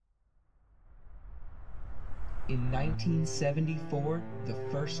In 1974, the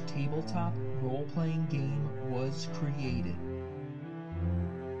first tabletop role-playing game was created.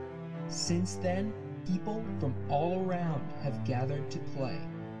 Since then, people from all around have gathered to play.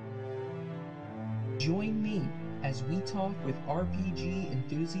 Join me as we talk with RPG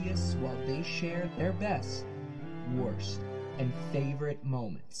enthusiasts while they share their best, worst, and favorite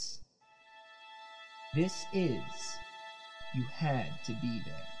moments. This is You Had to Be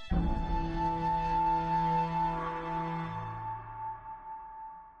There.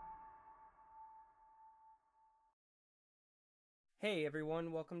 Hey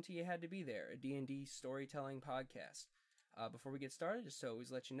everyone, welcome to You Had to Be There, a D&D storytelling podcast. Before we get started, just to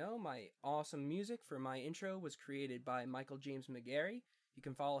always let you know, my awesome music for my intro was created by Michael James McGarry. You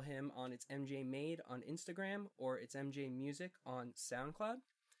can follow him on It's MJ Made on Instagram or It's MJ Music on SoundCloud.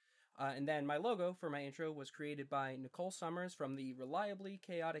 And then my logo for my intro was created by Nicole Summers from the Reliably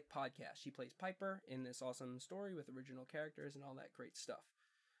Chaotic podcast. She plays Piper in this awesome story with original characters and all that great stuff.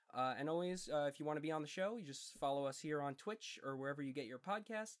 And always, if you want to be on the show, you just follow us here on Twitch or wherever you get your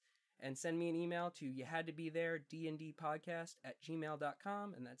podcast, and send me an email to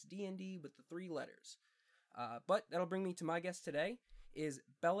youhadtobethere@gmail.com, and that's D&D with the 3 letters. But that'll bring me to my guest today, is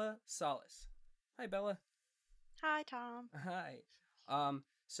Bella Solis. Hi, Bella. Hi, Tom. Hi.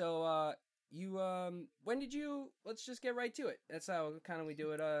 When did you, let's just get right to it. That's how kind of we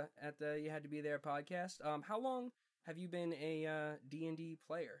do it at the You Had to Be There podcast. How long have you been a D&D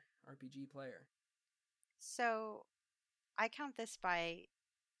player, RPG player? So, I count this by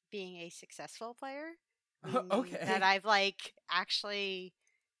being a successful player. Okay. That I've, actually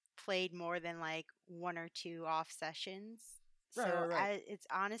played more than, 1 or 2 off sessions. Right. It's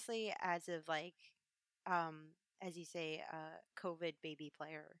honestly as of, as you say, COVID baby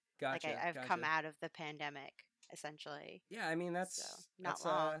player. Gotcha. I've come out of the pandemic, essentially. Yeah, I mean, that's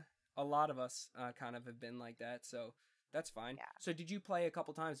long. A lot of us kind of have been like that, so that's fine. Yeah. So did you play a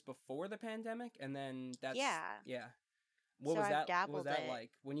couple times before the pandemic, and then that's... Yeah. What was that? Dabbled what was that it.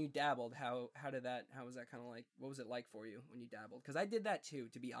 like when you dabbled? How was that kind of like? What was it like for you when you dabbled? Because I did that too.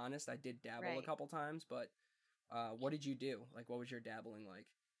 To be honest, I did dabble a couple times, but what did you do? Like, what was your dabbling like?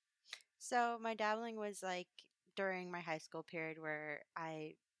 So my dabbling was during my high school period where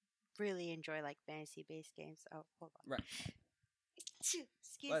I really enjoy fantasy-based games. Oh, hold on. Right.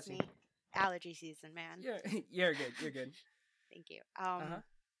 Excuse me. Allergy season, man. You're good. You're good. Thank you.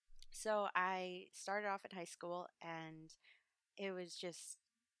 So I started off at high school, and it was just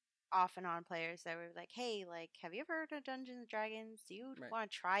off and on players that were like, hey, have you ever heard of Dungeons and Dragons? Do you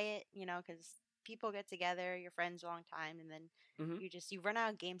want to try it? Because people get together, you're friends a long time, and then you run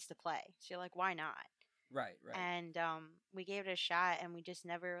out of games to play. So you're like, why not? Right. And we gave it a shot, and we just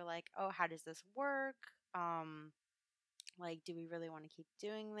never were like, oh, how does this work? Do we really want to keep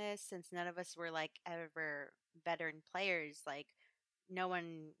doing this? Since none of us were ever veteran players, no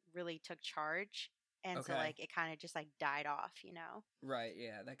one really took charge, and so it kind of just died off, Right.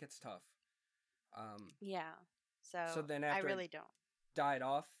 Yeah, that gets tough. Yeah. So then after I really don't. Died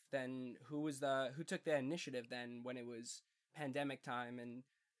off, then who took the initiative then when it was pandemic time and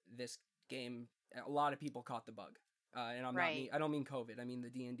this game? A lot of people caught the bug, and I don't mean COVID. I mean the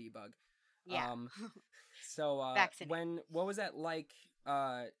D&D bug. Yeah. What was that like?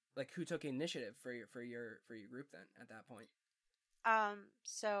 Who took initiative for your group then at that point?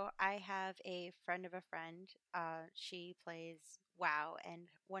 So I have a friend of a friend. She plays WoW,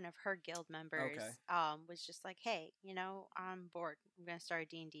 and one of her guild members was just like, hey, I'm bored. I'm gonna start a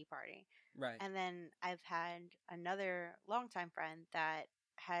D&D party. Right. And then I've had another longtime friend that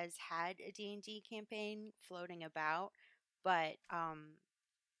has had a D&D campaign floating about, but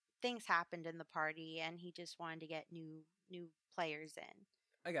things happened in the party, and he just wanted to get new players in.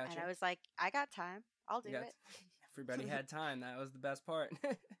 I got you. And I was like, I got time. I'll do it. Everybody had time. That was the best part.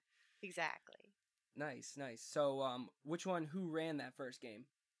 Exactly. Nice. So, who ran that first game?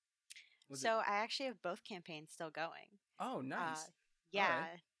 I actually have both campaigns still going. Oh, nice. Yeah.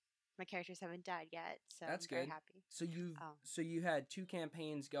 Right. My characters haven't died yet, so that's I'm very good. happy. So you had 2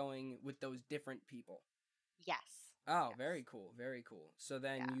 campaigns going with those different people. Yes. Oh, yes. Very cool. So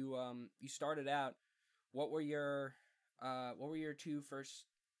then you started out. What were your 2 first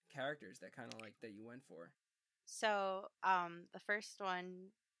characters that kind of that you went for? So the first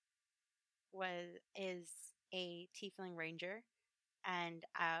one is a Tiefling Ranger, and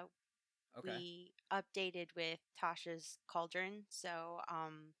we updated with Tasha's Cauldron. So I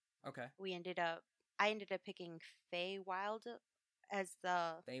ended up picking Feywild as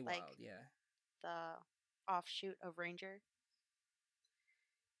the the offshoot of Ranger.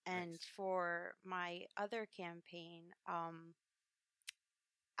 And for my other campaign,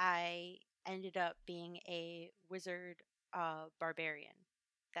 I ended up being a wizard barbarian.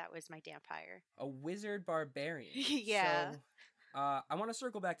 That was my Dampire. A wizard barbarian. Yeah. So, I want to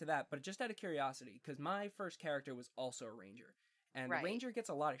circle back to that, but just out of curiosity, because my first character was also a ranger, and the Right. ranger gets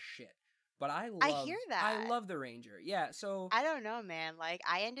a lot of shit. But I hear I that. love the ranger. Yeah. So, I don't know, man. Like,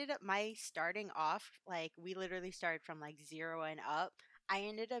 I ended up my starting off, like, we literally started from like 0 and up. I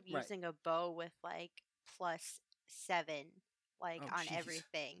ended up right. using a bow with like +7, like, Oh, on jeez.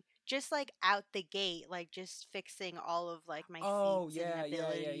 everything. Just like out the gate, like, just fixing all of like my Oh, feats and yeah,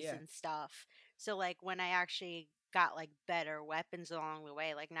 yeah, yeah, abilities yeah. and stuff. So, like, when I actually got like better weapons along the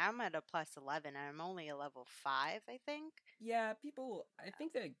way, like, now I'm at a +11 and I'm only a level 5, I think. Yeah, people, I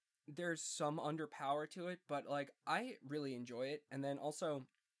think that there's some underpower to it, but like I really enjoy it. And then also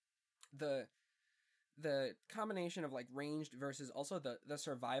the the combination of like ranged versus also the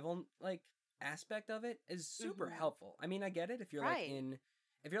survival like aspect of it is super Mhm. helpful. I mean, I get it Right.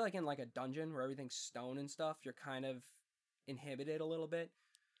 if you're like in like a dungeon where everything's stone and stuff, you're kind of inhibited a little bit.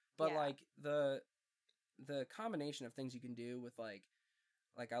 But Yeah. like the combination of things you can do with like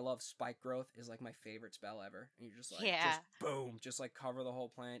I love spike growth is like my favorite spell ever. And you're Yeah. just boom, just like cover the whole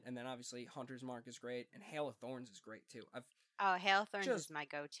plant. And then obviously Hunter's Mark is great and Hail of Thorns is great too. I've Oh, Hail Thorns is just my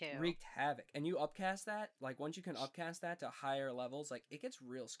go-to. wreaked havoc. And you upcast that, like once you can upcast that to higher levels, like it gets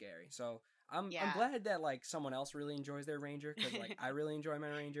real scary. So I'm Yeah. glad that like someone else really enjoys their ranger because like I really enjoy my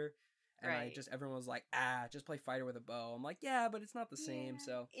ranger. And I Right. just everyone was like, just play fighter with a bow. I'm like, yeah, but it's not the same. Yeah,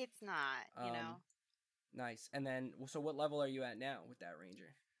 So it's not, um nice. And then so what level are you at now with that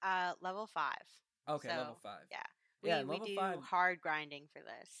ranger? level 5. Okay, level So, 5. yeah. Yeah, We and we level 5. do hard grinding for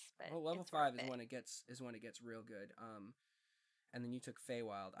this, but Well, level it's worth 5 it. is when it gets real good. And then you took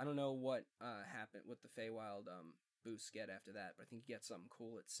Feywild. I don't know what happened what the Feywild boosts get after that, but I think you get something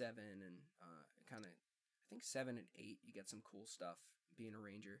cool at 7 and kind of I think 7 and 8 you get some cool stuff being a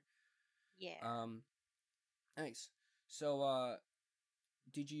ranger. Yeah. Um nice. So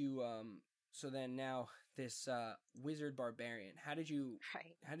did you so then now this wizard barbarian,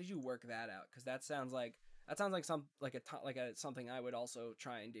 Right. how did you work that out? Cuz that sounds like something I would also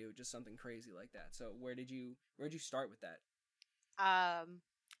try and do, just something crazy like that. So where did you start with that? Um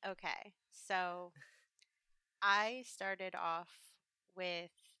okay. So, I started off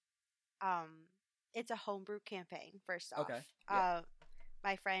with um it's a homebrew campaign first off. Okay. Yeah.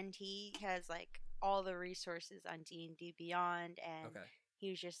 My friend, he has like all the resources on D&D Beyond, and Okay. he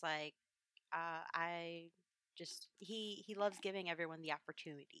was just like, I just he loves giving everyone the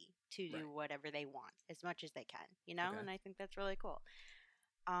opportunity to Right. do whatever they want as much as they can, you know, Okay. and I think that's really cool.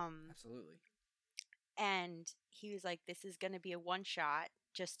 Um, Absolutely. and he was like, this is going to be a one shot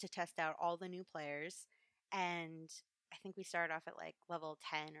just to test out all the new players, and I think we started off at like level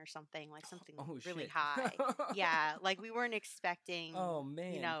 10 or something, like something Oh really shit. high. Yeah, like we weren't expecting, Oh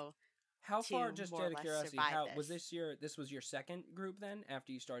you man. know, How far, to just more or out of less curiosity, survive how was this. this was your second group then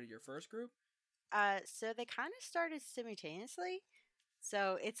after you started your first group? So they kind of started simultaneously.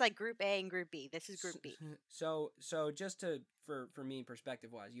 So it's like Group A and Group B. This is Group S- B. so just to for me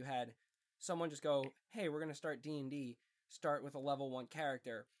perspective wise, you had someone just go, "Hey, we're going to start D&D, start with a level 1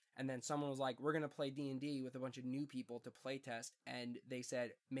 character." And then someone was like, "We're going to play D&D with a bunch of new people to play test." And they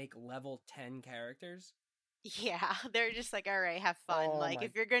said, "Make level 10 characters." Yeah, they're just like, all right, have fun. Oh Like my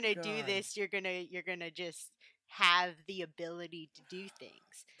if you're gonna do god. this, you're gonna just have the ability to do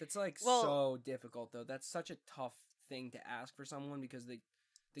things. That's like Well, so difficult though. That's such a tough thing to ask for someone because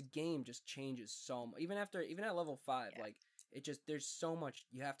the game just changes so much. Even at level 5, yeah, like it just there's so much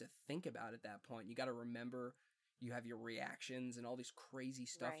you have to think about at that point. You got to remember you have your reactions and all these crazy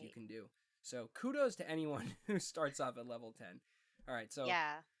stuff you right. can do. So kudos to anyone who starts off at level 10. All right,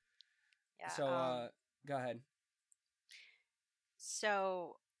 Yeah, yeah. go ahead.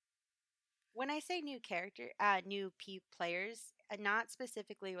 So when I say new character, players, not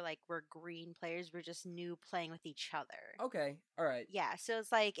specifically like we're green players. We're just new playing with each other. Okay. All right. Yeah, so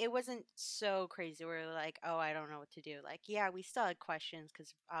it's like it wasn't so crazy. We're like, oh, I don't know what to do. Like, yeah, we still had questions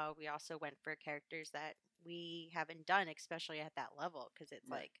because we also went for characters that we haven't done, especially at that level, because it's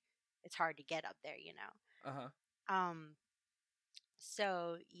Right. like it's hard to get up there, you know. Uh-huh. Um,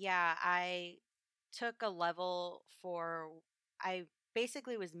 so yeah, I took a level for I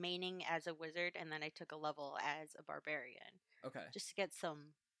basically was maining as a wizard, and then I took a level as a barbarian Okay. just to get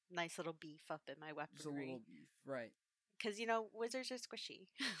some nice little beef up in my Just a little weaponry beef. Right. because wizards are squishy.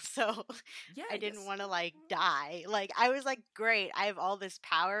 So Yeah, I I didn't guess. want to like die. Like I was like, great, I have all this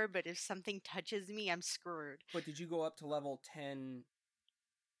power, but if something touches me, I'm screwed. But did you go up to level 10?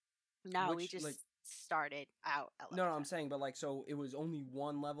 No, we Which like just started out at no, level no, I'm 10. saying, but like, so it was only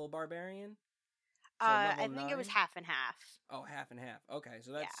one level barbarian. So level I think it was 9? half and half. Oh, half and half. Okay,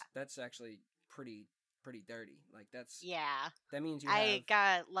 so that's actually pretty dirty. Like Yeah. that means you have I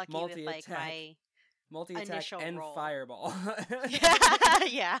got lucky with like multi-attack, my multi-attack initial and roll. fireball.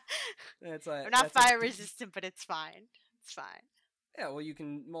 Yeah. It's I'm like not fire resistant, but it's fine. It's fine. Yeah, well, you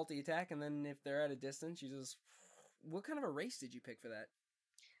can multi-attack, and then if they're at a distance, you just... What kind of a race did you pick for that?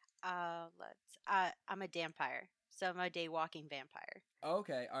 I'm a vampire, so I'm a day walking vampire. Oh,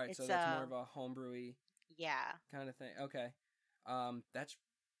 okay, all right, so It's that's more of a homebrewy yeah. kind of thing. Okay, that's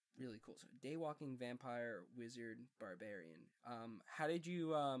really cool. So day walking vampire, wizard, barbarian. How did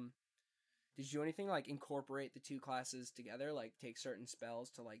you do anything like incorporate the two classes together? Like take certain spells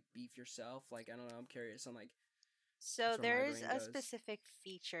to like beef yourself? Like I don't know. I'm curious on like So that's where my there is brain a goes. specific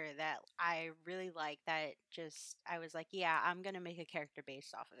feature that I really like that just I was like, yeah, I'm gonna make a character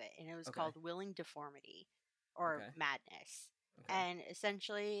based off of it, and it was Okay. called Willing Deformity or Okay. Madness. Okay. And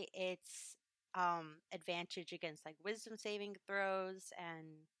essentially it's advantage against like wisdom saving throws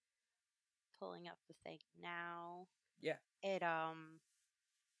and pulling up the thing now. Yeah. It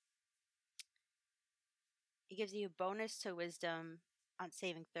gives you a bonus to wisdom on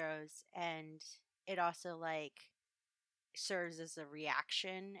saving throws, and it also like serves as a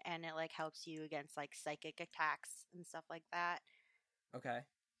reaction, and it like helps you against like psychic attacks and stuff like that. Okay.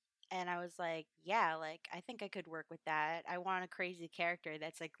 And I was like, yeah, like I think I could work with that. I want a crazy character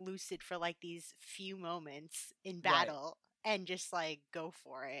that's like lucid for like these few moments in battle and just like go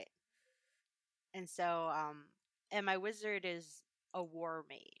for it. And so and my wizard is a war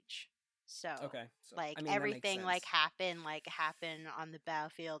mage. So Okay. So like I mean that makes everything sense. happen on the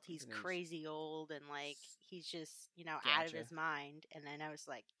battlefield. He's Everything's- crazy old and like he's just, out of Gotcha. his mind. And then I was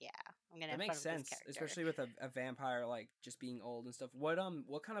like, yeah, I'm gonna That have makes fun with sense, this character. especially with a vampire like just being old and stuff. What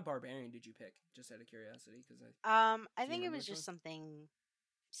kind of barbarian did you pick? Just out of curiosity, because I do you think it remember was which just one? something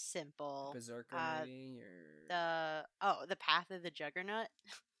simple. Berserker maybe or The Path of the Juggernaut.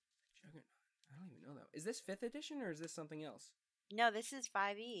 Juggernaut. I don't even know that. Is this 5th edition or is this something else? No, this is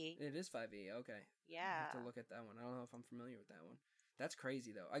 5e. It is 5e. Okay. I Yeah. have to look at that one. I don't know if I'm familiar with that one. That's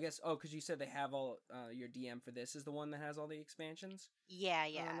crazy though. I guess because you said they have all your DM for this is the one that has all the expansions. Yeah.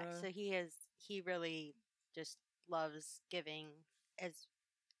 On, So he really just loves giving as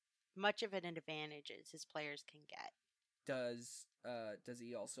much of an advantage as his players can get. Does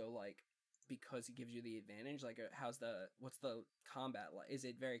he also like, because he gives you the advantage, like what's the combat like? Is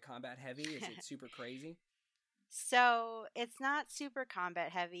it very combat heavy? Is it super crazy? So it's not super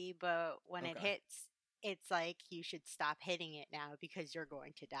combat heavy, but when it Okay. hits, it's like you should stop hitting it now because you're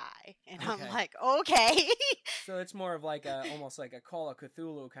going to die. And Okay. I'm like, okay. So it's more of like almost like a Call of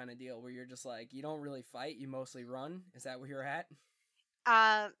Cthulhu kind of deal where you're just like, you don't really fight, you mostly run. Is that where you're at?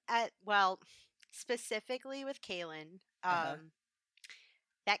 Well, specifically with Kaylin,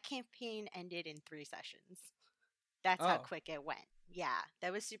 that campaign ended in 3 sessions. That's how quick it went. Yeah,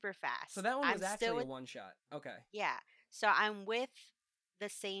 that was super fast. So that one was actually a one shot. Okay. Yeah. So I'm with the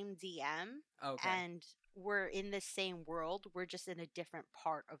same DM. Okay. And we're in the same world. We're just in a different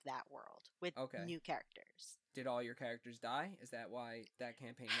part of that world with new characters. Did all your characters die? Is that why that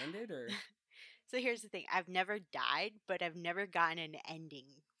campaign ended, or? So here's the thing. I've never died, but I've never gotten an ending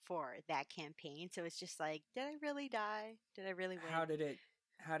for that campaign. So it's just like, did I really die? Did I really win? How did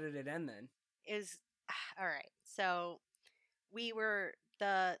it end then? All right. So we were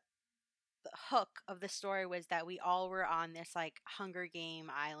the hook of the story was that we all were on this like Hunger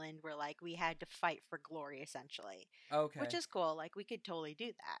Game island where like we had to fight for glory essentially. Okay. Which is cool. Like we could totally do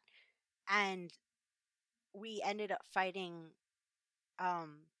that. And we ended up fighting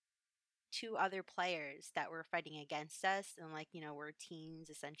 2 other players that were fighting against us, and like, we're teams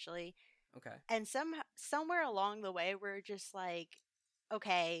essentially. Okay. And somewhere along the way we're just like,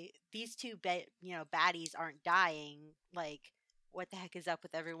 okay, these 2 baddies aren't dying. Like, what the heck is up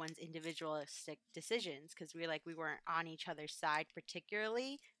with everyone's individualistic decisions? Because we weren't on each other's side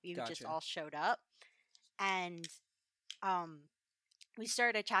particularly. We just all showed up, and we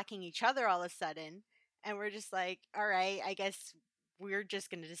started attacking each other all of a sudden, and we're just like, all right, I guess we're just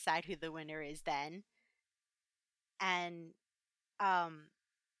gonna decide who the winner is then. And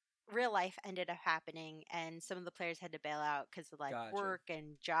real life ended up happening, and some of the players had to bail out because of like work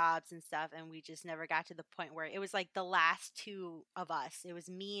and jobs and stuff, and we just never got to the point where it was like the last 2 of us. It was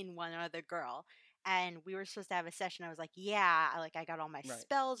me and one other girl, and we were supposed to have a session. I was like, yeah, I got all my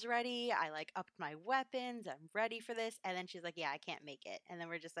spells ready, I like upped my weapons, I'm ready for this. And then she's like, yeah, I can't make it. And then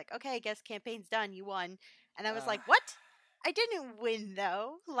we're just like, okay, I guess campaign's done, you won. And I was like, what? I didn't win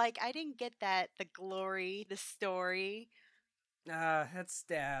though. Like, I didn't get the glory, the story. That's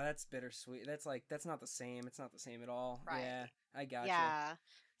bittersweet. That's not the same. It's not the same at all. Right. Yeah, I gotcha. Yeah.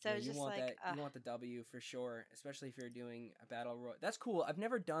 So Yeah, it's you just want like, that. You want the W for sure, especially if you're doing a battle royale. That's cool. I've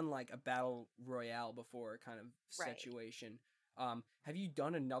never done like a battle royale before, kind of right. situation. Have you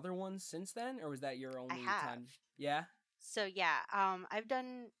done another one since then, or was that your I only have. time? Yeah. So yeah, I've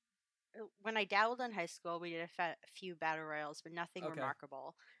done when I dabbled in high school, we did a few battle royals, but nothing Okay.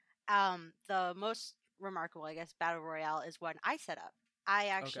 remarkable. The most remarkable, I guess, battle royale is one I set up. I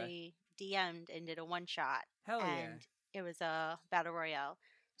Okay. actually DM'd and did a one shot, Hell yeah. and it was a battle royale.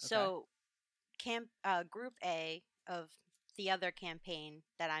 Okay. So group A of the other campaign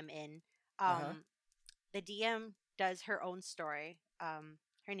that I'm in, Uh huh. the DM does her own story.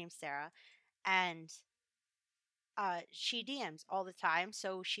 Her name's Sarah, and she DMs all the time,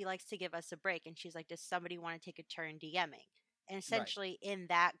 so she likes to give us a break. And she's like, "Does somebody want to take a turn DMing?" And Right. essentially, in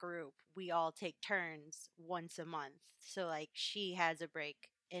that group, we all take turns once a month. So like, she has a break,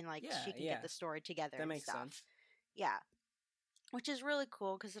 and like Yeah. she can get Yeah. the story together That and makes stuff. sense. Yeah, which is really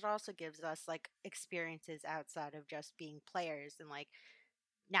cool because it also gives us like experiences outside of just being players, and like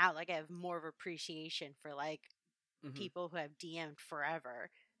now like I have more of appreciation for like Mm-hmm. people who have DM'd forever.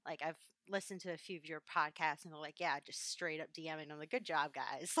 Like I've listened to a few of your podcasts and they're like, yeah, just straight up DMing. I'm like, good job,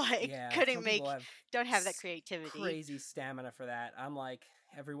 guys. Like Yeah. couldn't Some people make, have don't have that creativity. crazy stamina for that. I'm like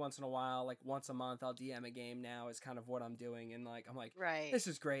every once in a while, like once a month, I'll DM a game now is kind of what I'm doing, and like I'm like, Right. this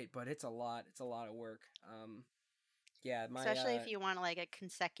is great, but it's a lot. It's a lot of work. Yeah, my Especially if you want like a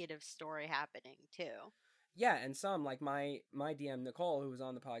consecutive story happening too. yeah, and some like my DM Nicole, who was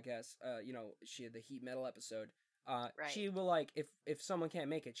on the podcast, she had the Heat Metal episode. Right. She will like if someone can't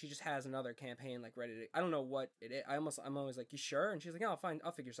make it, she just has another campaign like ready to. I don't know what it is. I'm always like, you sure? And she's like, yeah,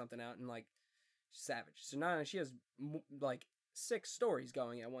 I'll figure something out. And like, savage. So now she has like 6 stories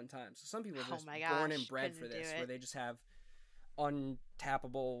going at one time. So some people are Oh just my born and gosh. bred for Couldn't do this, where it. they just have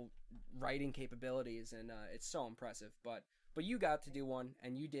untappable writing capabilities, and it's so impressive. But you got to do one,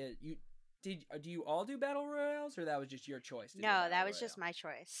 and do you all do battle royales, or that was just your choice to do a No, battle that was just royale? my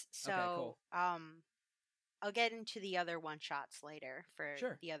choice. Okay, So, cool. I'll get into the other one shots later for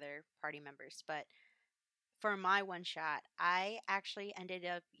Sure. the other party members, but for my one shot, I actually ended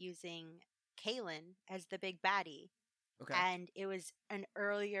up using Kalen as the big baddie. Okay. And it was an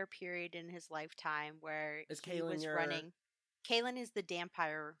earlier period in his lifetime where Is he Kalen was your? running. Kalen is the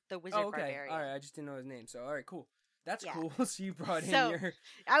Dampire, the Oh, wizard okay. All barbarian. right. I just didn't know his name. So all right, cool. That's Yeah. cool. So you brought in So your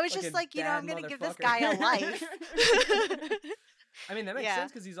I was just fucking like, bad I'm going to give this motherfucker. guy a life. I mean, that makes Yeah.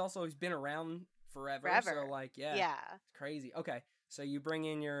 sense because he's been around forever. So Forever. like, yeah, Yeah. it's crazy. Okay, so you bring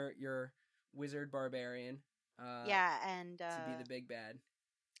in your wizard barbarian, uh, Yeah. And to be the big bad.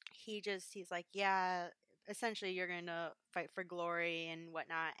 he's like, yeah, essentially you're going to fight for glory and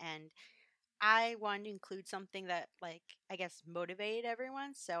whatnot. And I wanted to include something that, like, I guess motivated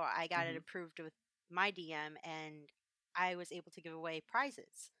everyone. So I got it Mm-hmm. approved with my DM, and I was able to give away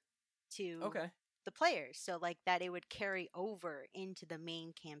prizes to Okay. the players. So, like, that it would carry over into the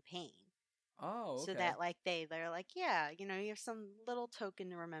main campaign. Oh, So okay. that, like, they're like, yeah, you have some little token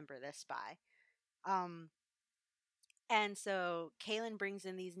to remember this by. Um, and so Kaylin brings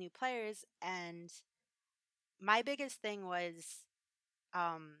in these new players, and my biggest thing was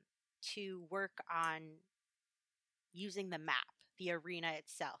um, to work on using the map, the arena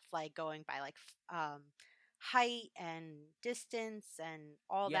itself, like going by like height and distance and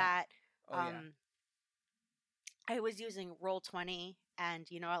all Yeah. that. Oh yeah. Um, I was using Roll20, and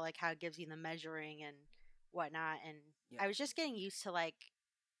like how it gives you the measuring and whatnot, and Yeah. I was just getting used to like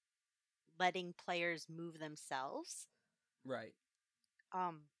letting players move themselves. Right.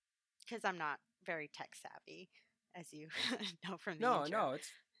 Um, because I'm not very tech savvy, as you know from the No, intro. no,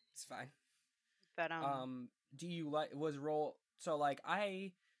 it's fine. But Do you like was roll? So like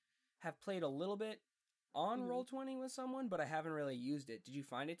I have played a little bit on mhm. Roll20 with someone, but I haven't really used it. Did you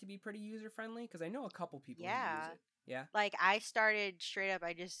find it to be pretty user friendly? Because I know a couple people who use Yeah. it. Yeah. Like I started straight up,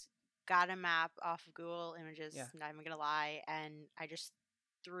 I just got a map off of Google Images, Yeah. not even gonna lie, and I just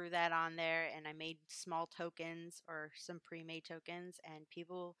threw that on there and I made small tokens or some pre-made tokens, and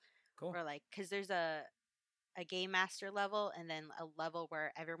people Cool. were like, because there's a game master level and then a level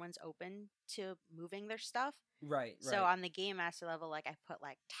where everyone's open to moving their stuff. Right. So Right. on the game master level, like I put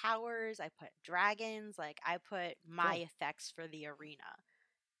like towers, I put dragons, like I put my Cool. effects for the arena.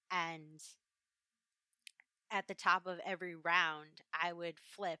 And at the top of every round, I would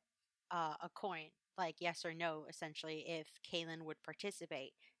flip a coin, like yes or no, essentially, if Kalen would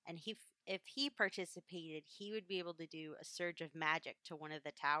participate. And if he participated, he would be able to do a surge of magic to one of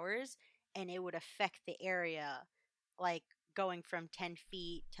the towers, and it would affect the area, like going from 10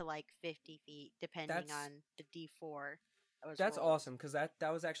 feet to like 50 feet, depending That's on the D4. That's awesome, because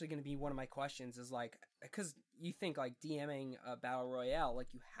that was actually going to be one of my questions, is like, because you think like DMing a battle royale,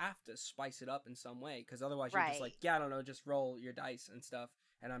 like you have to spice it up in some way, because otherwise you're just like, yeah, I don't know, just roll your dice and stuff,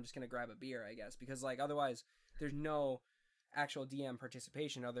 and I'm just going to grab a beer, I guess, because like otherwise there's no actual DM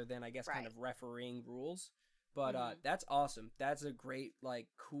participation other than, I guess, kind of refereeing rules. But that's awesome. That's a great, like,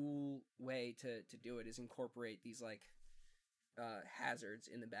 cool way to do it, is incorporate these like hazards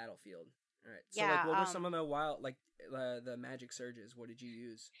in the battlefield. All right. So, like, what were some of the wild, like, the magic surges? What did you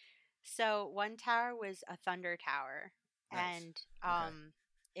use? So one tower was a thunder tower, and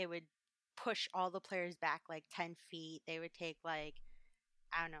it would push all the players back like 10 feet. They would take like,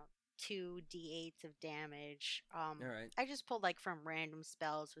 I don't know, 2d8s of damage. All right. I just pulled like from random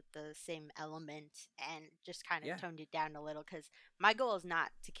spells with the same element and just kind of toned it down a little, because my goal is not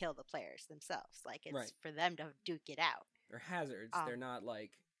to kill the players themselves. Like, it's for them to duke it out. They're hazards. They're not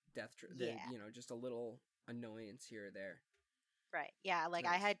like death. They're, you know, just a little annoyance here or there. Right. Yeah. Like,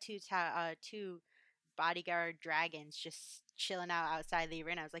 I had two bodyguard dragons just chilling out outside the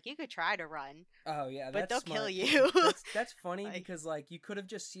arena. I was like, you could try to run. Oh yeah, but that's they'll smart. kill you. That's funny, like, because like you could have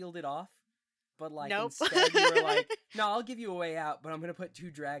just sealed it off, but like nope. instead you were like, no, I'll give you a way out, but I'm gonna put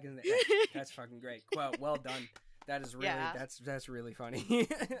 2 dragons there. That's fucking great. Well done. That is really that's really funny.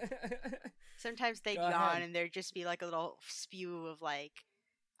 Sometimes they'd yawn and there'd just be like a little spew of like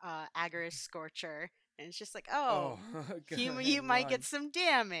Agorist Scorcher, and it's just like, you might get some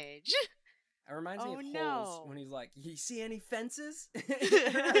damage. It reminds me of Holes when he's like, you see any fences?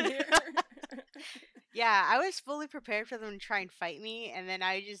 Yeah, I was fully prepared for them to try and fight me, and then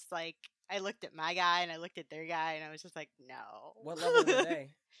I just like, I looked at my guy and I looked at their guy, and I was just like, no. What level were they?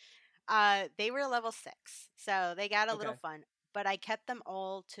 They were level 6, so they got a little fun. But I kept them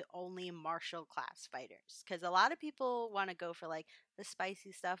all to only martial class fighters, because a lot of people want to go for like the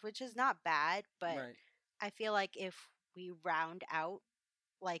spicy stuff, which is not bad, but I feel like if we round out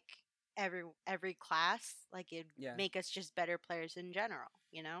like every class, like, it'd make us just better players in general,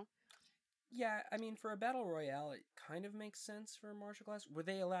 you know? Yeah, I mean, for a battle royale, it kind of makes sense for a martial class. Were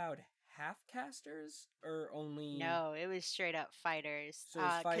they allowed half casters or only? No, it was straight up fighters. So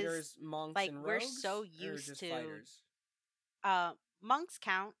fighters, monks, like, and rogues? We're so used to fighters? Monks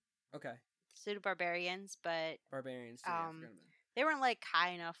count. Okay. So do barbarians, but barbarians too, they weren't like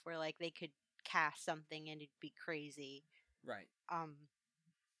high enough where like they could cast something and it'd be crazy. Right.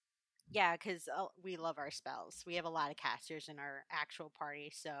 Yeah, because we love our spells. We have a lot of casters in our actual party,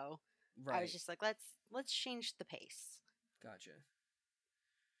 so I was just like, let's change the pace. Gotcha.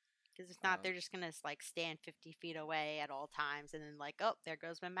 Because if not, they're just gonna like stand 50 feet away at all times, and then like, oh, there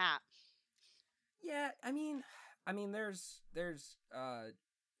goes my map. Yeah, I mean, there's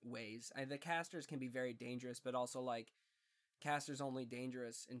ways. The casters can be very dangerous, but also like, casters only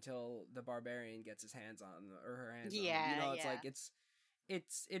dangerous until the barbarian gets his hands on or her hands on them. You know, it's like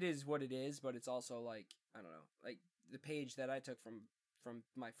it is what it is, but it's also like, I don't know, like the page that I took from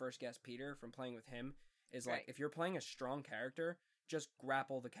my first guest Peter, from playing with him, is like, if you're playing a strong character, just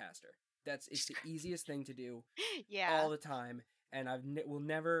grapple the caster. It's the easiest thing to do all the time. And will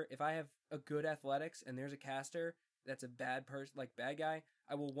never, if I have a good athletics and there's a caster that's a bad person, like bad guy,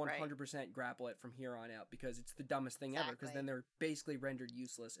 I will 100% grapple it from here on out, because it's the dumbest thing ever, because then they're basically rendered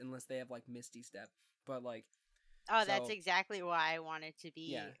useless unless they have like Misty Step. But like, that's exactly why I wanted to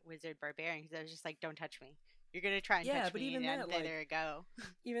be Wizard Barbarian, because I was just like, don't touch me. You're going to try and touch me, even and there you go.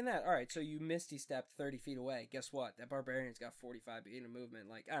 Even that, alright, so you Misty stepped 30 feet away. Guess what? That Barbarian's got 45 feet of movement.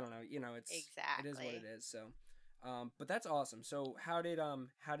 Like, I don't know, you know, it is what it is, so. But that's awesome. So how did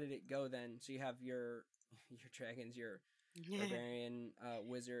it go then? So you have your dragons, your barbarian,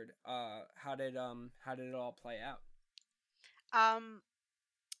 wizard. How did it all play out?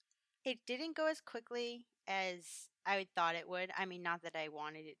 It didn't go as quickly as I thought it would. I mean, not that I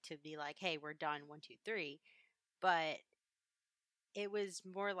wanted it to be like, hey, we're done, 1, 2, 3, but it was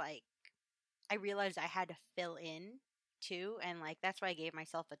more like I realized I had to fill in too, and like that's why I gave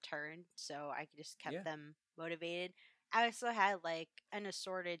myself a turn, so I just kept them motivated. I also had like an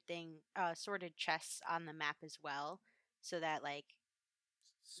assorted chests on the map as well, so that like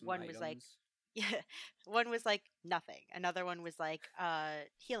one was like one was like nothing, another one was like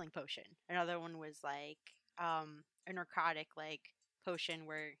healing potion, another one was like a narcotic like potion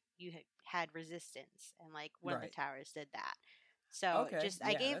where you had resistance, and like one of the towers did that. So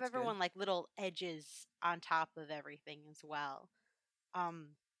I gave everyone like little edges on top of everything as well.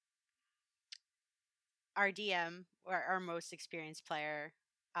 Our DM, or our most experienced player,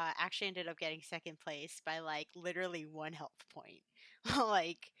 actually ended up getting second place by like literally 1 health point.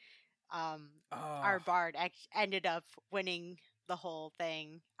 Like, our bard ended up winning the whole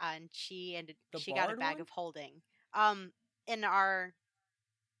thing, and she got a bag of holding. in our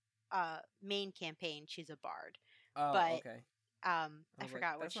main campaign, she's a bard. Oh, But okay. I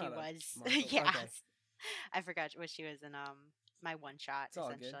forgot what she was. Yeah, okay. I forgot what she was in my one shot It's all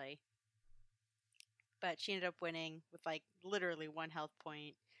essentially. But she ended up winning with like literally 1 health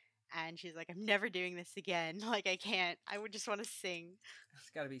point. And she's like, I'm never doing this again. Like, I can't. I would just want to sing. It's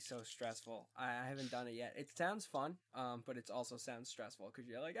got to be so stressful. I haven't done it yet. It sounds fun, but it also sounds stressful because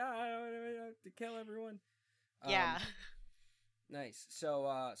you're like, I have to kill everyone. Yeah. Nice.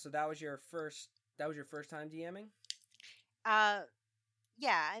 So, so that was your first. That was your first time DMing.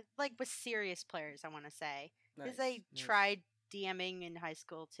 Yeah, like with serious players, I want to say, because Nice. I tried DMing in high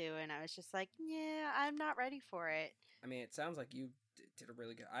school too, and I was just like, yeah, I'm not ready for it. I mean, it sounds like you did a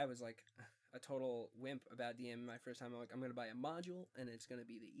really good. I was like a total wimp about DMing my first time. I'm like, I'm gonna buy a module, and it's gonna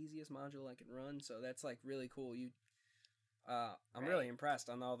be the easiest module I can run. So that's like really cool. I'm really impressed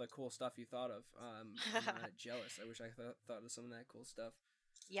on all the cool stuff you thought of. I'm jealous. I wish I thought of some of that cool stuff.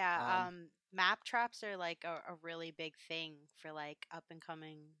 Yeah, map traps are like a really big thing for like up and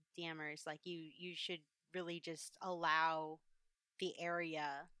coming DMers. Like you should really just allow the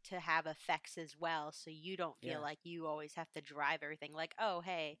area to have effects as well, so you don't feel like you always have to drive everything. Like, oh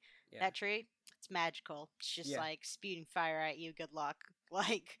hey, that tree, it's magical. It's just like spewing fire at you. Good luck.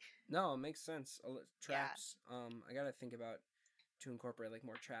 Like, no, it makes sense. Traps. I gotta think about to incorporate like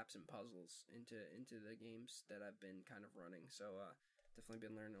more traps and puzzles into the games that I've been kind of running. So definitely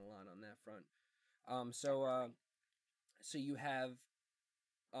been learning a lot on that front. So you have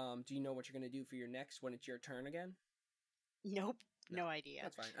do you know what you're gonna do for your next when it's your turn again? Nope, no idea.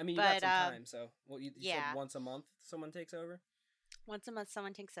 That's fine. I mean, you got some time, so you said once a month someone takes over. Once a month,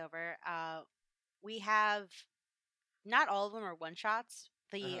 someone takes over. We have not all of them are one shots.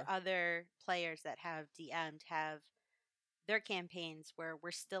 The other players that have DM'd have their campaigns where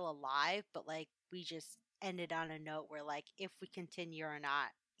we're still alive, but like we just ended on a note where like if we continue or not,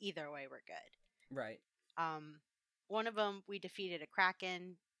 either way we're good. Right. One of them we defeated a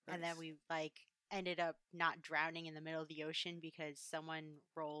kraken, and then we like ended up not drowning in the middle of the ocean because someone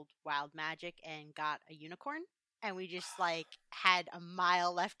rolled wild magic and got a unicorn, and we just like had a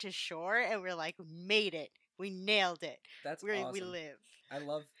mile left to shore, and we're like, made it. We nailed it. That's awesome. We live.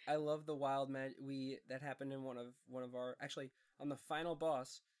 I love the wild magic. That happened in one of our, actually on the final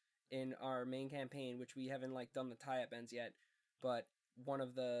boss in our main campaign, which we haven't like done the tie-up ends yet, but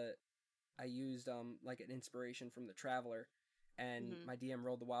I used like an inspiration from the Traveler, and my DM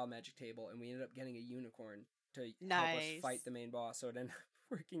rolled the wild magic table, and we ended up getting a unicorn to help us fight the main boss. So it ended up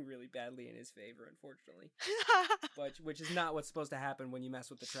working really badly in his favor, unfortunately. But which is not what's supposed to happen when you mess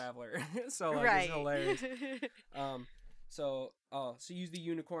with the Traveler. So like, it's hilarious. So you use the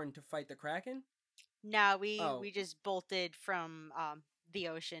unicorn to fight the kraken? No, we just bolted from the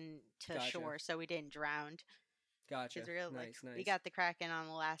ocean to shore, so we didn't drown. Gotcha. Nice. We got the kraken on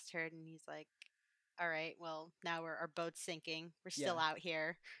the last turn, and he's like, all right, well, now our boat's sinking. We're still out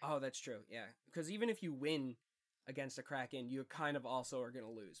here. Oh, that's true. Yeah, because even if you win against a kraken, you kind of also are going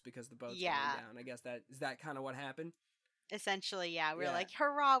to lose because the boat's going down. I guess that kind of what happened? Essentially, yeah. We're like,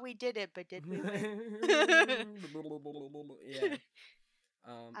 hurrah, we did it, but did we win? Yeah.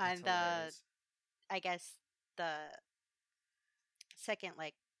 And I guess the second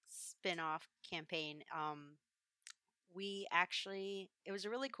like spin-off campaign, it was a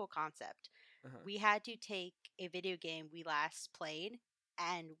really cool concept. We had to take a video game we last played,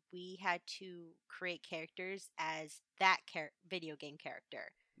 and we had to create characters as that video game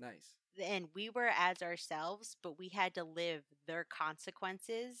character. Nice. And we were as ourselves, but we had to live their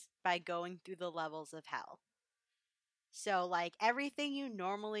consequences by going through the levels of hell. So, like, everything you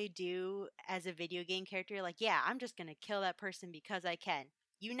normally do as a video game character, like, yeah, I'm just going to kill that person because I can.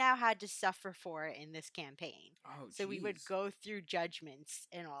 You now had to suffer for it in this campaign. Oh, so we would go through judgments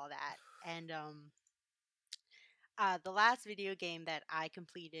and all that. And the last video game that I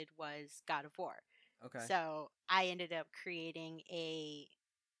completed was God of War. Okay. So I ended up creating a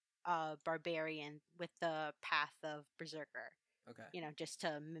barbarian with the path of berserker. Okay. You know, just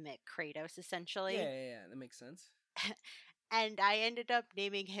to mimic Kratos, essentially. Yeah, that makes sense. And I ended up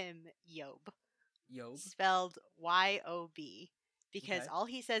naming him Yob. Yob? Spelled Y-O-B. Because all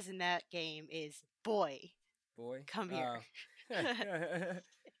he says in that game is, boy. Boy? Come here.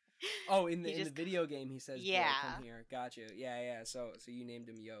 Oh, in the video game he says, boy, come here. Got you. Yeah. So you named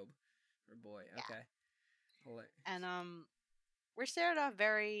him Yob. Or boy. Okay. Yeah. And we started off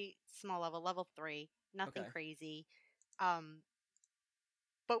very small level 3. Nothing crazy.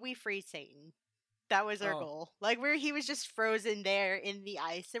 But we freed Satan. That was our goal. Like, he was just frozen there in the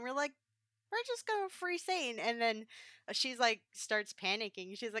ice, and we're like, we're just going to free Satan. And then she's like, starts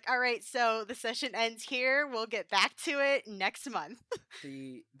panicking. She's like, all right, so the session ends here. We'll get back to it next month.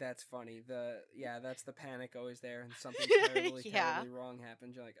 That's funny. That's the panic always there, and something terribly wrong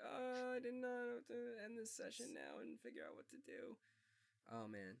happens. You're like, oh, I didn't know to end this session now and figure out what to do. Oh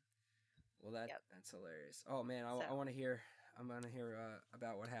man, well that's hilarious. Oh man, I want to hear. I'm gonna hear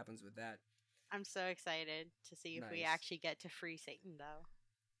about what happens with that. I'm so excited to see if we actually get to free Satan, though.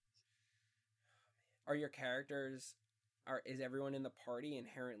 Are your characters? Is everyone in the party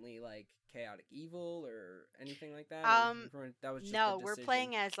inherently like chaotic evil or anything like that? That was just we're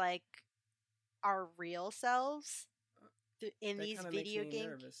playing as like our real selves in these video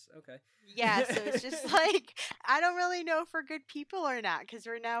games. Okay. Yeah, so it's just like I don't really know if we're good people or not because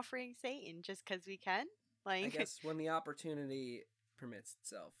we're now freeing Satan just because we can. Like, I guess when the opportunity permits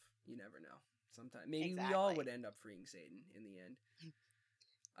itself, you never know. Sometimes maybe we all would end up freeing Satan in the end.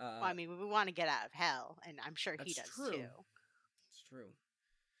 Well, I mean, we want to get out of hell, and I'm sure he does too. It's true.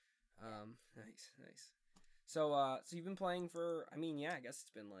 Nice. So you've been playing for? I mean, yeah, I guess it's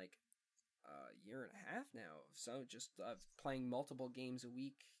been like a year and a half now. So just playing multiple games a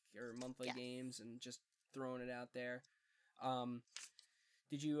week or monthly games, and just throwing it out there.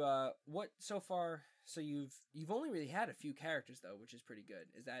 Did you what so far? So you've only really had a few characters though, which is pretty good.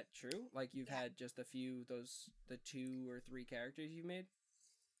 Is that true? Like you've had just a few the 2 or 3 characters you've made?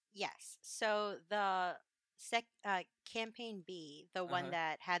 Yes. So the campaign B, the one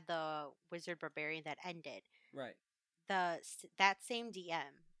that had the wizard barbarian that ended. Right. That same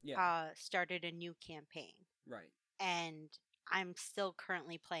DM started a new campaign. Right. And I'm still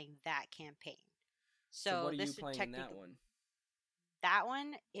currently playing that campaign. So what are you playing in that one? That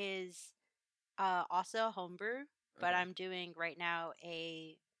one is also a homebrew, but I'm doing right now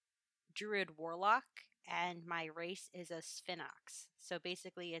a druid warlock, and my race is a Sphinx. So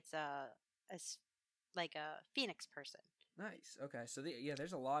basically, it's like a phoenix person. Nice. Okay. So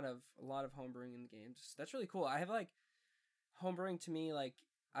there's a lot of homebrewing in the games. That's really cool. I have like homebrewing to me, like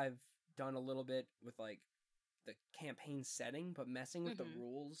I've done a little bit with like the campaign setting, but messing with the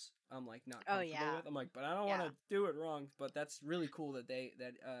rules, I'm like not comfortable with. I'm like, but I don't want to do it wrong. But that's really cool that they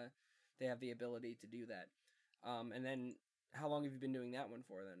have the ability to do that. And then how long have you been doing that one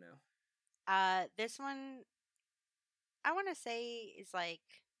for then now? This one, I want to say is like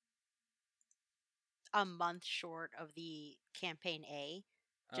a month short of the campaign A,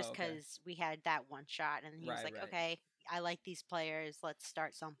 just because we had that one shot, and he was like, okay, I like these players, let's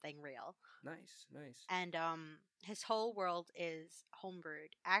start something real. Nice. And his whole world is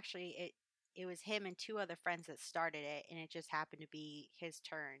homebrewed. Actually, it was him and 2 other friends that started it, and it just happened to be his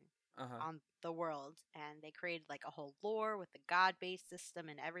turn on the world. And they created like a whole lore with the god-based system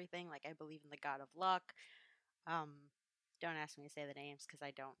and everything. Like I believe in the god of luck. Don't ask me to say the names because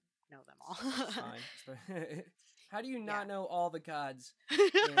I don't know them all. Fine. How do you not know all the gods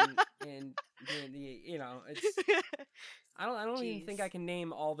in the it's I don't even think I can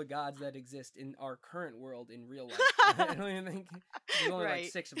name all the gods that exist in our current world in real life. I don't even think there's only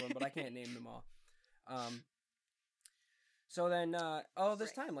like 6 of them, but I can't name them all. So then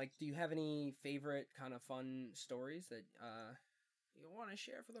this time, like, do you have any favorite kind of fun stories that you want to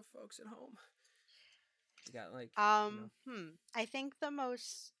share for the folks at home? You got like I think the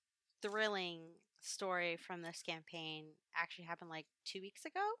most thrilling story from this campaign actually happened like 2 weeks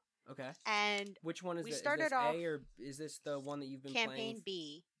ago. Okay. And which one is we it? started is this off A, or is this the one that you've been playing? Campaign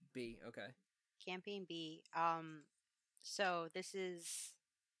B. B, okay. Campaign B. So this is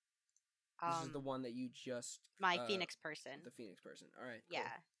the one that you just my Phoenix person. The Phoenix person. All right. Yeah,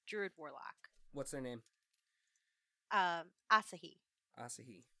 cool. Druid Warlock. What's their name? Asahi.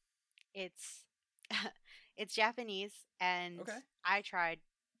 Asahi. It's it's Japanese, and I tried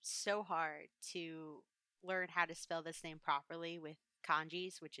so hard to learn how to spell this name properly with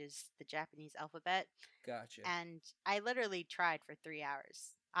kanjis, which is the Japanese alphabet. Gotcha. And I literally tried for 3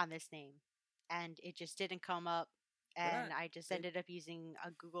 hours on this name, and it just didn't come up. And I just ended up using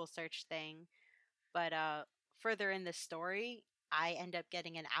a Google search thing. But further in the story, I end up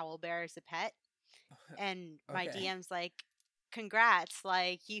getting an owlbear as a pet. And my DM's like, congrats,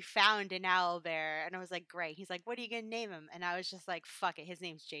 like, you found an owlbear. And I was like, great. He's like, what are you going to name him? And I was just like, fuck it. His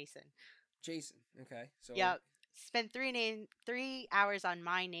name's Jason. Jason. Okay. So yep. Spent 3 hours on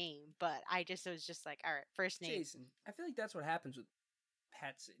my name, but I just was just like, all right, first name. Jason. I feel like that's what happens with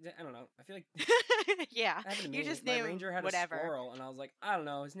pets. I don't know. I feel like yeah, you just name my ranger had whatever. A squirrel, and I was like, I don't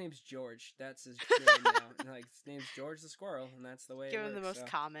know. His name's George. That's his name now. And like his name's George the squirrel, and that's the way. Give it him works, the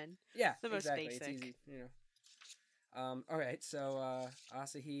most common. Yeah, the most exactly. basic. It's easy, all right, so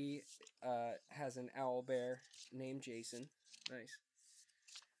Asahi has an owlbear named Jason. Nice.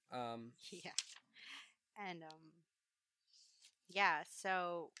 Yeah. And yeah,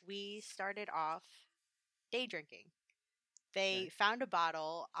 so we started off day drinking. They Okay. found a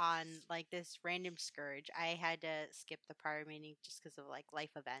bottle on like this random scourge. I had to skip the prior meeting just because of like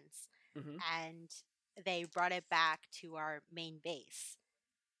life events. Mm-hmm. And they brought it back to our main base.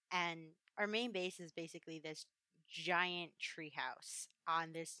 And our main base is basically this giant treehouse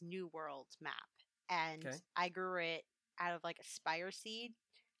on this new world map. And Okay. I grew it out of like a spire seed,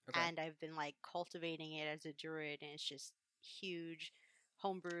 Okay. and I've been like cultivating it as a druid, and it's just huge,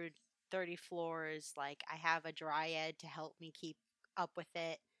 homebrewed, 30 floors. Like I have a dryad to help me keep up with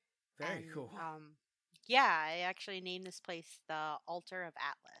it, Very and cool. yeah, I actually named this place the Altar of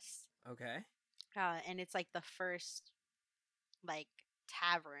Atlas, Okay. and it's like the first like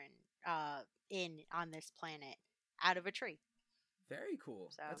tavern in on this planet out of a tree. Very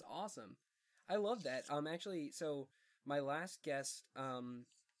cool. So That's awesome. I love that. Actually, so my last guest,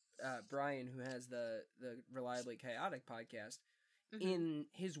 Brian, who has the Reliably Chaotic podcast, mm-hmm. in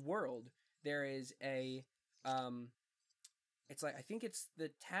his world there is a it's like I think it's the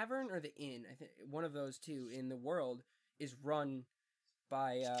tavern or the inn. I think one of those two in the world is run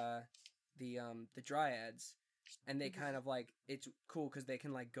by the dryads, and they Mm-hmm. kind of like it's cool because they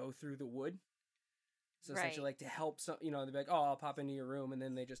can like go through the wood. So essentially, Right. like to help some, they're like, "Oh, I'll pop into your room," and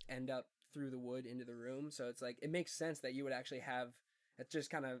then they just end up through the wood into the room. So it's like it makes sense that you would actually have. It's just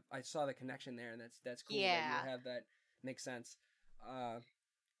kind of I saw the connection there, and that's cool that you Yeah, would have that. Makes sense. Uh,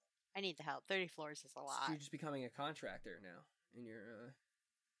 I need the help. 30 floors is a so lot. you're just becoming a contractor now in your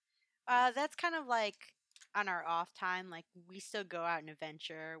That's kind of like on our off time. Like we still go out and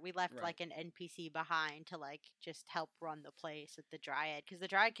adventure. We left right, like an NPC behind to like just help run the place with the dryad, because the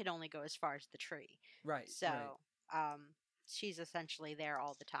dryad can only go as far as the tree. right, right. So she's essentially there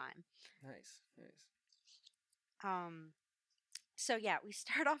all the time. Nice, nice. Um, so yeah, we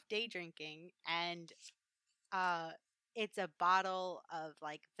start off day drinking, and uh, it's a bottle of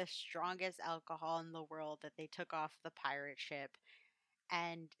like the strongest alcohol in the world that they took off the pirate ship,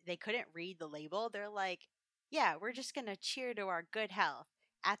 and they couldn't read the label. They're like, yeah, we're just going to cheer to our good health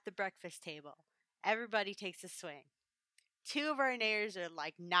at the breakfast table. Everybody takes a swing. Two of our neighbors are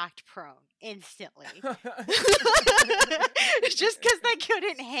like knocked prone instantly. Just because they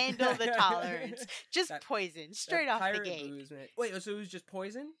couldn't handle the tolerance. Just that poison that straight off the pirate gate. booze, man. Wait, so it was just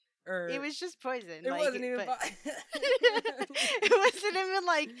poison, It or was just poison. it wasn't even? But it wasn't even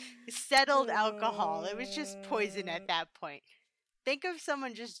like settled alcohol. It was just poison at that point. Think of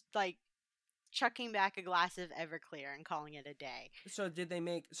someone just like chucking back a glass of Everclear and calling it a day. So did they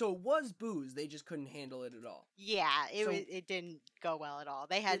make? So it was booze. They just couldn't handle it at all. Yeah, So it didn't go well at all.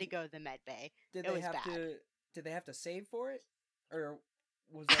 They had to did go to the med bay. did It they was have bad. to? Did they have to save for it, or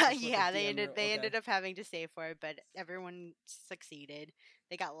was that just what the Yeah, they DM? ended they Okay, ended up having to save for it, but everyone succeeded.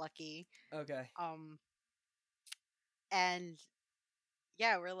 They got lucky. okay. Um and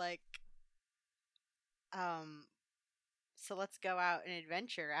yeah, we're like um so let's go out and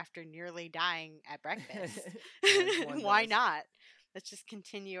adventure after nearly dying at breakfast. As one Why does. not? Let's just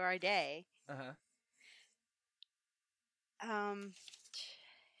continue our day. Uh huh. Um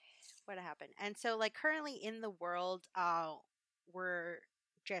what happened? And so like currently in the world, we're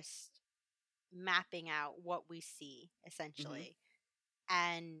just mapping out what we see Mhm. essentially.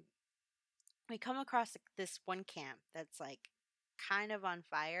 And we come across this one camp that's like kind of on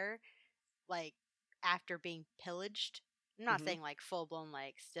fire, like after being pillaged. I'm not Mhm. saying like full blown,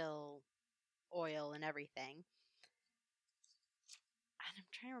 like still oil and everything. And I'm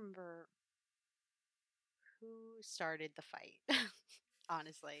trying to remember who started the fight,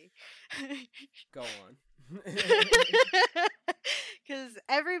 honestly. Go on. Because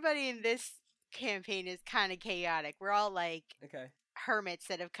everybody in this campaign is kind of chaotic. We're all like Okay. hermits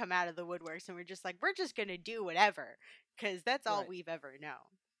that have come out of the woodworks, and we're just like, we're just going to do whatever, because that's all Right. we've ever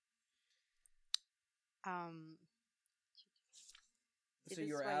known. Um, see, So this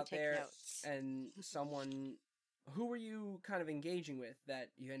you is were why you out take there, notes. and someone. Who were you kind of engaging with that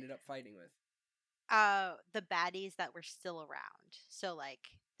you ended up fighting with? The baddies that were still around, so like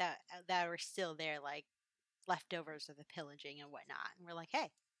that were still there, like leftovers of the pillaging and whatnot. And we're like,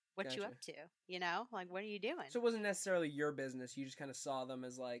 hey, what you Gotcha. up to? You know, like what are you doing? So it wasn't necessarily your business. You just kind of saw them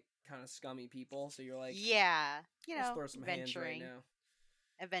as like kind of scummy people. So you're like, Yeah, you let's know, throw some hands right now.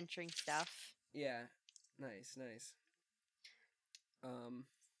 adventuring stuff. Yeah. Nice, nice. Um,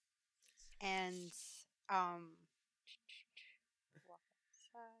 And um, walk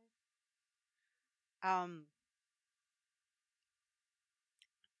outside.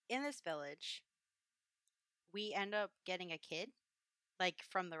 In this village, we end up getting a kid, like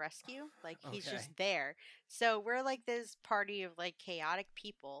from the rescue. Like he's Okay. just there. So we're like this party of like chaotic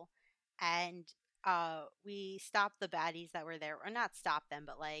people, and we stop the baddies that were there, or not stop them,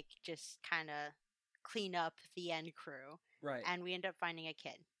 but like just kind of clean up the end crew. Right. And we end up finding a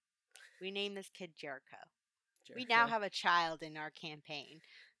kid. We name this kid Jericho. We now Jericho. have a child in our campaign.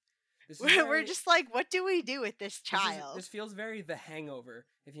 This is We're very, just like, what do we do with this child? This feels very The Hangover,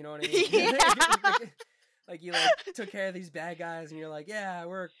 if you know what I mean. Yeah. Like you like took care of these bad guys, and you're like, yeah,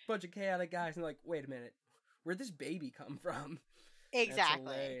 we're a bunch of chaotic guys, and you're like, wait a minute, where'd this baby come from?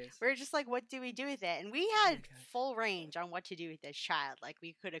 Exactly. We're just like, what do we do with it? And we had full range on what to do with this child. Like,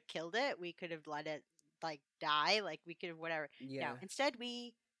 we could have killed it. We could have let it, like, die. Like, we could have whatever. Yeah. No, instead,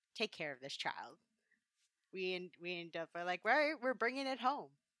 we take care of this child. We end up, we're like, we're bringing it home.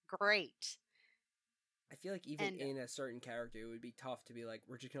 Great. I feel like even in a certain character, it would be tough to be like,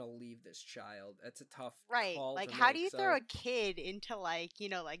 we're just going to leave this child. That's a tough call Like, to how make, do you throw a kid into, like, you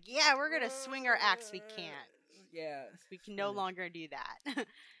know, like, yeah, we're going to swing our axe. We can't. Yeah. We can no longer do that.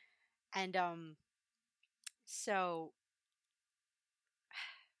 And, so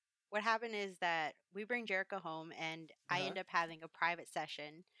what happened is that we bring Jericho home, and I end up having a private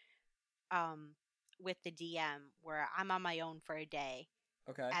session, with the DM where I'm on my own for a day.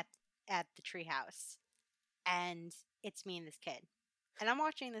 Okay. At the treehouse. And it's me and this kid. And I'm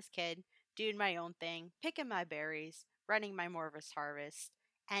watching this kid doing my own thing, picking my berries, running my Morvis harvest,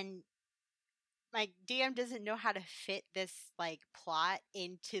 and like DM doesn't know how to fit this like plot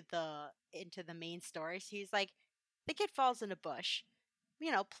into the main story. So he's like, the kid falls in a bush,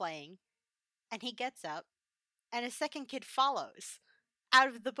 you know, playing, and he gets up, and a second kid follows out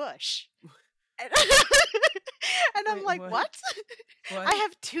of the bush. And I'm like, what? I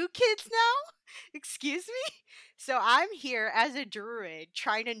have 2 kids now? Excuse me? So I'm here as a druid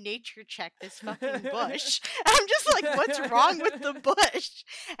trying to nature check this fucking bush. I'm just like, what's wrong with the bush?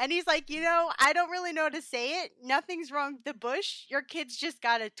 And he's like, you know, I don't really know how to say it. Nothing's wrong with the bush. Your kid's just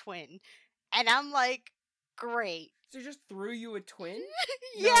got a twin. And I'm like, great. So he just threw you a twin?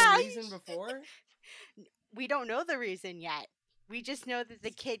 Yeah. No reason before? We don't know the reason yet. We just know that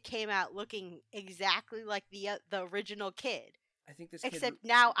the kid came out looking exactly like the original kid. I think this Except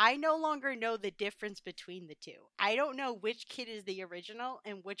now I no longer know the difference between the two. I don't know which kid is the original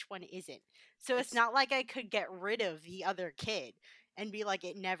and which one isn't. So it's not like I could get rid of the other kid and be like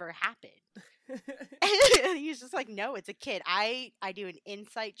it never happened. He's just like, no, it's a kid. I do an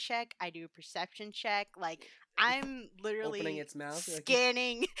insight check. I do a perception check. Like I'm literally opening its mouth,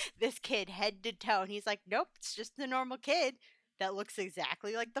 scanning this kid head to toe. And he's like, nope, it's just the normal kid that looks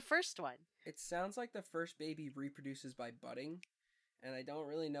exactly like the first one. It sounds like the first baby reproduces by budding, and I don't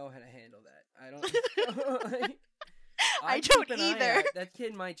really know how to handle that. I don't either. That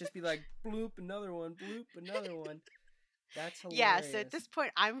kid might just be like, bloop, another one, bloop, another one. That's hilarious. Yeah, so at this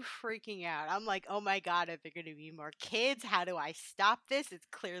point, I'm freaking out. I'm like, oh my god, are there going to be more kids? How do I stop this? It's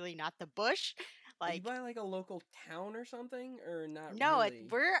clearly not the bush. Like, are you by like a local town or something, or not? No, really?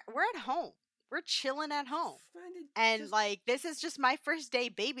 we're at home. We're chilling at home. And like this is just my first day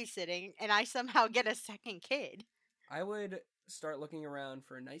babysitting, and I somehow get a second kid. I would start looking around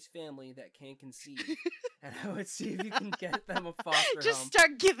for a nice family that can't conceive, and I would see if you can get them a foster home. Just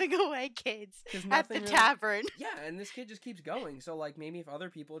start giving away kids at the tavern. Yeah, and this kid just keeps going. So like maybe if other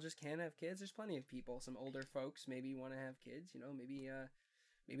people just can't have kids, there's plenty of people. Some older folks maybe want to have kids. You know,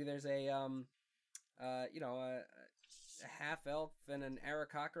 maybe there's a a half elf and an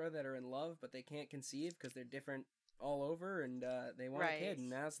Aarakocra that are in love, but they can't conceive because they're different all over, and they want a kid, and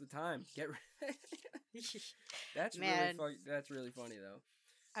now's the time. Get rid. That's really funny though.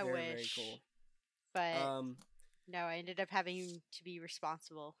 I wish. Very cool. But no, I ended up having to be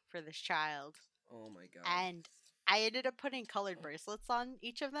responsible for this child. Oh my god! And I ended up putting colored bracelets on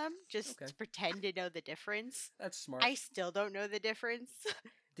each of them just to pretend to know the difference. That's smart. I still don't know the difference.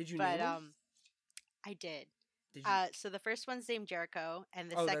 Did you name them? I did. So the first one's named Jericho, and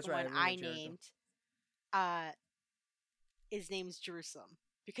the second one I named his name's Jerusalem.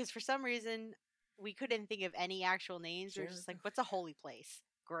 Because for some reason, we couldn't think of any actual names. We were just like, what's a holy place?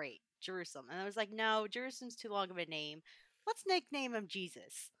 Great, Jerusalem. And I was like, no, Jerusalem's too long of a name. Let's nickname him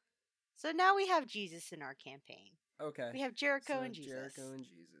Jesus. So now we have Jesus in our campaign. Okay. We have Jericho and Jesus. Jericho and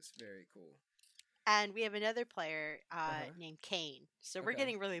Jesus. Very cool. And we have another player named Cain. So we're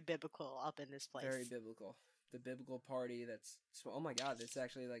getting really biblical up in this place. Very biblical. The biblical party that's... Oh my god, that's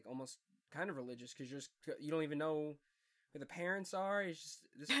actually like almost kind of religious because you don't even know who the parents are. It's just...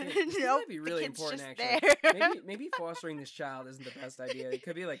 This might be really important, actually. Maybe fostering this child isn't the best idea. It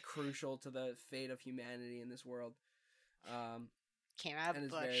could be like crucial to the fate of humanity in this world. Came out of the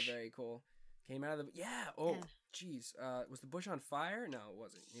bush. And it's very, very cool. Came out of the jeez. Was the bush on fire? No, it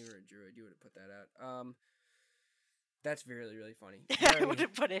wasn't. You were a druid. You would have put that out. That's really, really funny. I would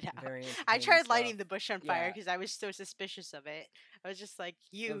have put it out. I tried lighting the bush on fire because I was so suspicious of it. I was just like,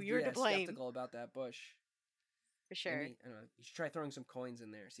 you're to blame. Skeptical about that bush. For sure. Maybe, I don't know. You should try throwing some coins in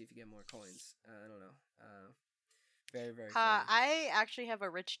there. See if you get more coins. I don't know. Very, very funny. I actually have a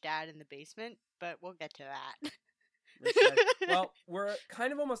rich dad in the basement, but we'll get to that. Rich dad. Well, we're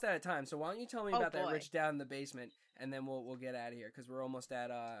kind of almost out of time, so why don't you tell me about that rich dad in the basement, and then we'll get out of here, because we're almost at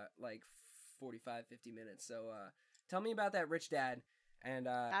like 45, 50 minutes. So tell me about that rich dad, and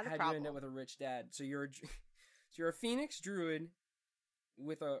how'd you end up with a rich dad? So you're a Phoenix druid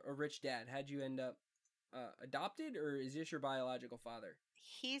with a rich dad. How'd you end up adopted, or is this your biological father?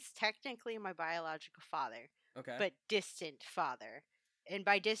 He's technically my biological father. Okay. But distant father. And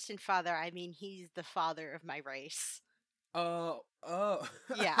by distant father, I mean he's the father of my race. Oh.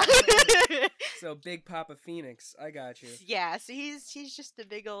 Yeah. So Big Papa Phoenix. I got you. Yeah, so he's just a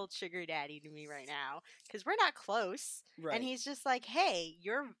big old sugar daddy to me right now. Because we're not close. Right. And he's just like, hey,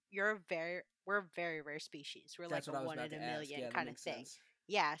 we're a very rare species. We're That's like a 1 in a million kind of thing. Sense.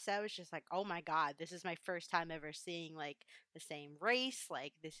 Yeah, so I was just like, oh my god, this is my first time ever seeing, like, the same race.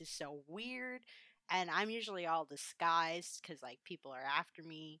 Like, this is so weird. And I'm usually all disguised because, like, people are after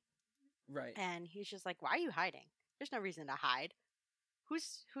me. Right. And he's just like, why are you hiding? There's no reason to hide.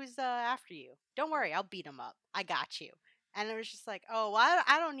 Who's after you? Don't worry, I'll beat him up. I got you. And it was just like, oh, well,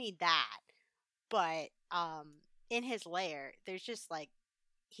 I don't need that. But in his lair, there's just, like,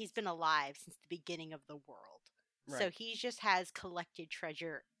 he's been alive since the beginning of the world. Right. So he just has collected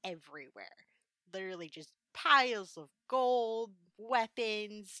treasure everywhere. Literally just piles of gold,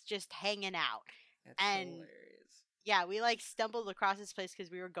 weapons, just hanging out. That's hilarious. Yeah, we like stumbled across this place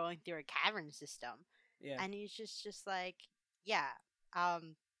because we were going through a cavern system. Yeah. And he's just like, yeah,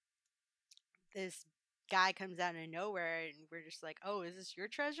 this guy comes out of nowhere and we're just like, oh, is this your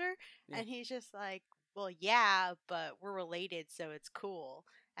treasure? Yeah. And he's just like, well, yeah, but we're related, so it's cool.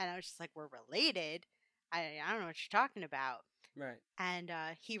 And I was just like, we're related? I don't know what you're talking about. Right. And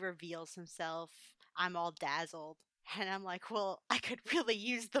he reveals himself. I'm all dazzled. And I'm like, well, I could really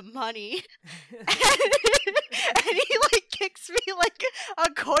use the money. And he, like, kicks me, like, a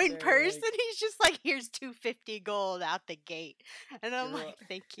coin purse. And he's just like, here's $250 gold out the gate. And I'm like,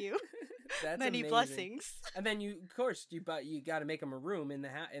 thank you. That's many amazing. Blessings. And then you got to make him a room in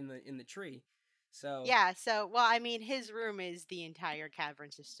the tree. So yeah, well, I mean, his room is the entire cavern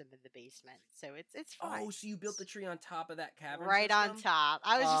system in the basement, so it's fine. Oh, so you built the tree on top of that cavern right system? On top.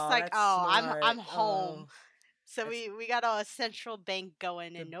 I was just like, I'm home. So we got a central bank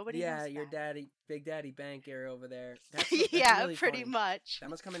going, and nobody knows that. Your Big Daddy bank area over there. That's yeah, really pretty funny. much. That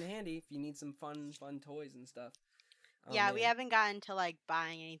must come in handy if you need some fun toys and stuff. Yeah, man. We haven't gotten to, like,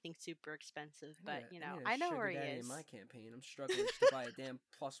 buying anything super expensive, but, I know where he is. In my campaign, I'm struggling to buy a damn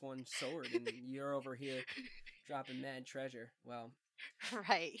 +1 sword, and you're over here dropping mad treasure. Well,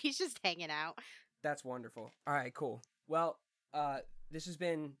 right. He's just hanging out. That's wonderful. All right, cool. Well, this has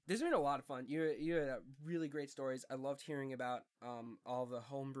been a lot of fun. You had really great stories. I loved hearing about all the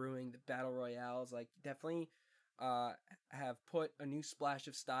home brewing, the battle royales. Like, definitely have put a new splash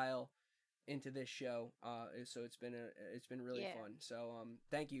of style into this show, so it's been really fun. So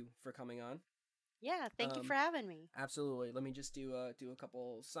thank you for coming on. Yeah, thank you for having me. Absolutely. Let me just do a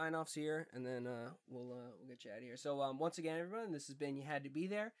couple sign-offs here, and then we'll get you out of here. So once again, everyone, this has been You Had to Be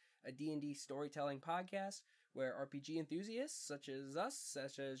There, a D&D storytelling podcast where RPG enthusiasts such as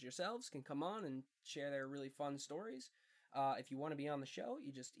yourselves, can come on and share their really fun stories. If you want to be on the show,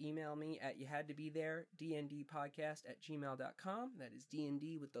 you just email me at youhadtobethere@dndpodcast@gmail.com. That is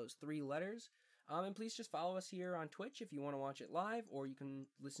D&D with those 3 letters. And please just follow us here on Twitch if you want to watch it live, or you can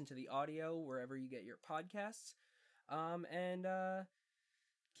listen to the audio wherever you get your podcasts. And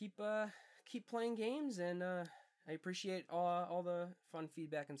keep playing games, and I appreciate all the fun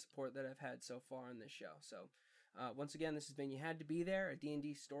feedback and support that I've had so far on this show. So once again, this has been You Had to Be There, a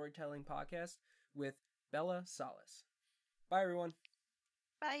D&D storytelling podcast with Bella Salas. Bye, everyone.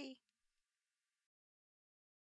 Bye.